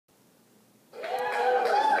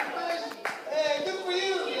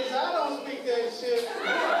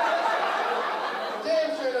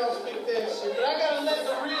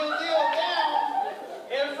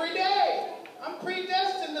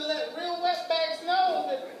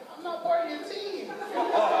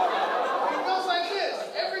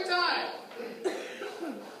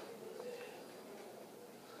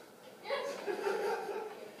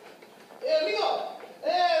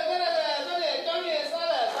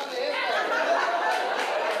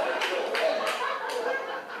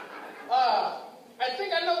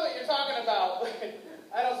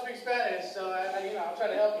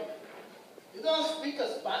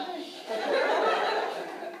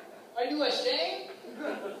ashamed?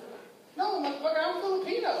 No, motherfucker, I'm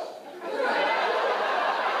Filipino.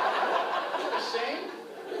 I'm ashamed?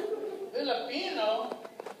 Filipino?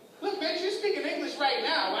 Look, bitch, you're speaking English right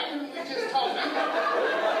now. Why couldn't we just talk English?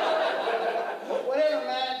 Whatever,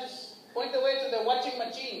 man. Just point the way to the washing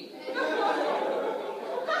machine. That's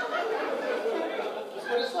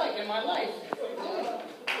what it's like in my life.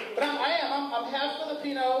 But I'm half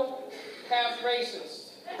Filipino, half racist.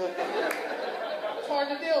 It's hard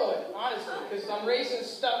to deal with, honestly, because I'm racist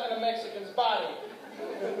stuck in a Mexican's body.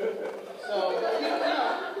 So,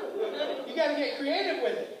 you got to get creative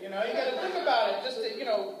with it, you know. You got to think about it just to,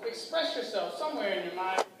 express yourself somewhere in your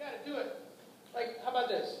mind. You got to do it. Like, how about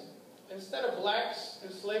this? Instead of blacks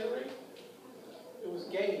in slavery, it was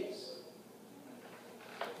gays.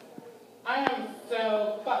 I am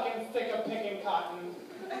so fucking sick of picking cotton.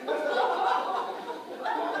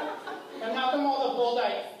 And how come all the bull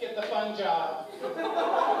dykes get the fun job?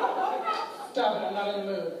 Stop it, I'm not in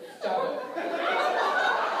the mood. Stop it.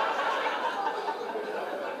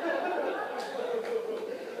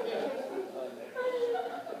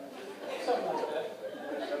 Something like that.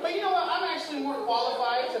 But you know what? I'm actually more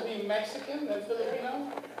qualified to be Mexican than Filipino.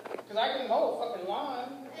 Because I can mow a fucking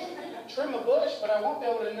lawn, trim a bush, but I won't be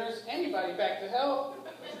able to nurse anybody back to health.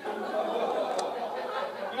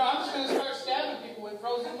 I'm just going to start stabbing people with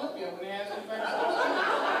frozen lumpia when they ask me if I can.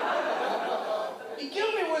 He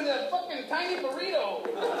killed me with a fucking tiny burrito.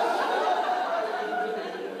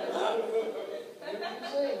 What did you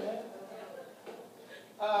say, man?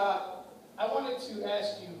 I wanted to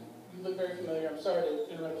ask you, you look very familiar. I'm sorry to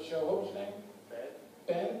interrupt the show. What was your name? Ben.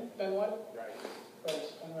 Ben? Ben what? Rice.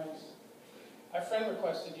 Rice. Ben Rice. Our friend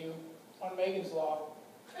requested you on Megan's Law.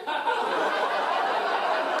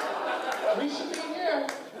 We should be here.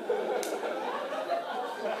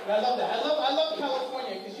 I love that. I love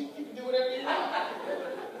California because you can do whatever you want.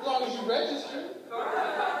 As long as you register.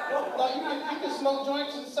 Like you can smoke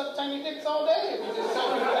joints and suck tiny dicks all day if you just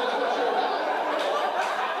tell me that's what you're about.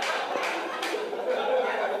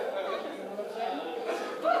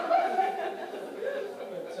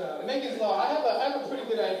 But, Megan's Law, I have a pretty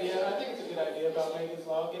good idea. I think it's a good idea about Megan's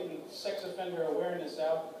Law, getting sex offender awareness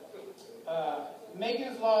out.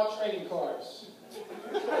 Megan's Law trading cards.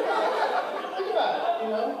 Think about it,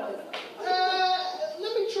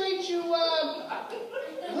 let me trade you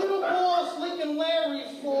Little Paul's Lincoln Larry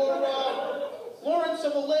for Lawrence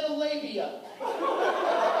of a Little Labia. I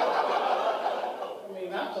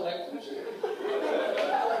mean, I'm collecting shit.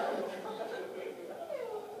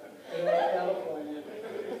 California.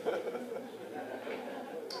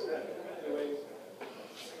 Anyways,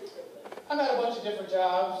 I've had a bunch of different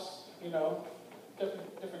jobs,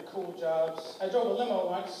 different cool jobs. I drove a limo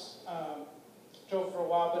once, drove for a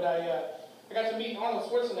while, but I got to meet Arnold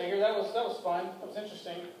Schwarzenegger. That was fun. That was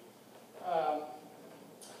interesting.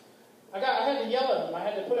 I had to yell at him. I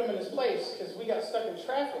had to put him in his place because we got stuck in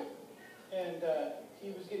traffic, and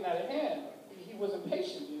he was getting out of hand. He was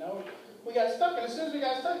impatient, We got stuck, and as soon as we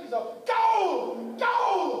got stuck, he's all, go,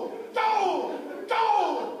 go, go,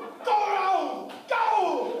 go, go around,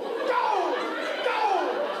 go, go, go,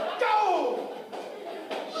 go.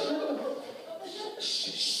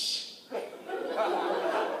 Shh. I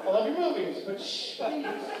love your movies, but shh, please.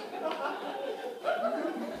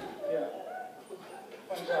 Yeah.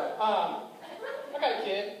 Fun job. I got a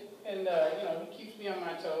kid, and he keeps me on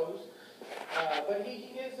my toes. But he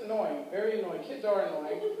is annoying, very annoying. Kids are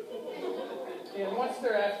annoying. And once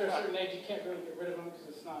they're after a certain age, you can't really get rid of them because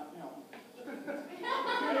it's not,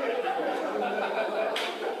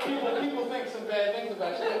 People think some bad things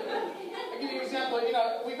about you. I'll give you an example.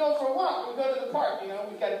 We go for a walk. We go to the park.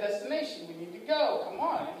 We've got a destination. We need to go. Come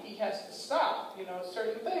on. And he has to stop,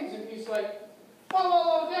 certain things. And he's like,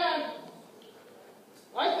 whoa, Dad.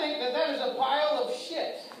 I think that is a pile of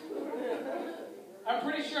shit. I'm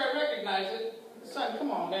pretty sure I recognize it. Son,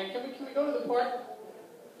 come on, man. Can we go to the park?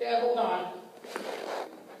 Dad, hold on.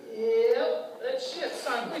 Yep, that's shit,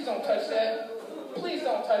 son. Please don't touch that. Please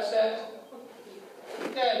don't touch that.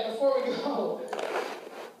 Dad, before we go.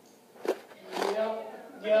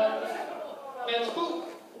 Yep. And poop.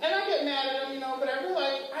 And I get mad at him, but I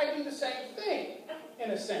realize I do the same thing,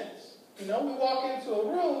 in a sense. We walk into a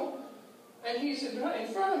room, and he's in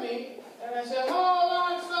front of me, and I said, hold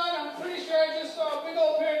on, son, I'm pretty sure I just saw a big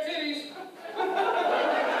old pair of titties.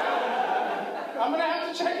 I'm going to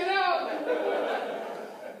have to check it out.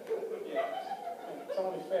 Yeah, it's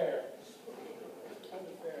only fair.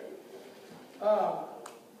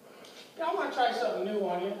 I want to try something new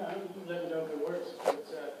on you. You let me know if it works. But,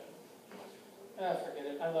 forget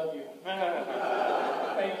it. I love you.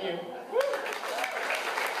 Thank you.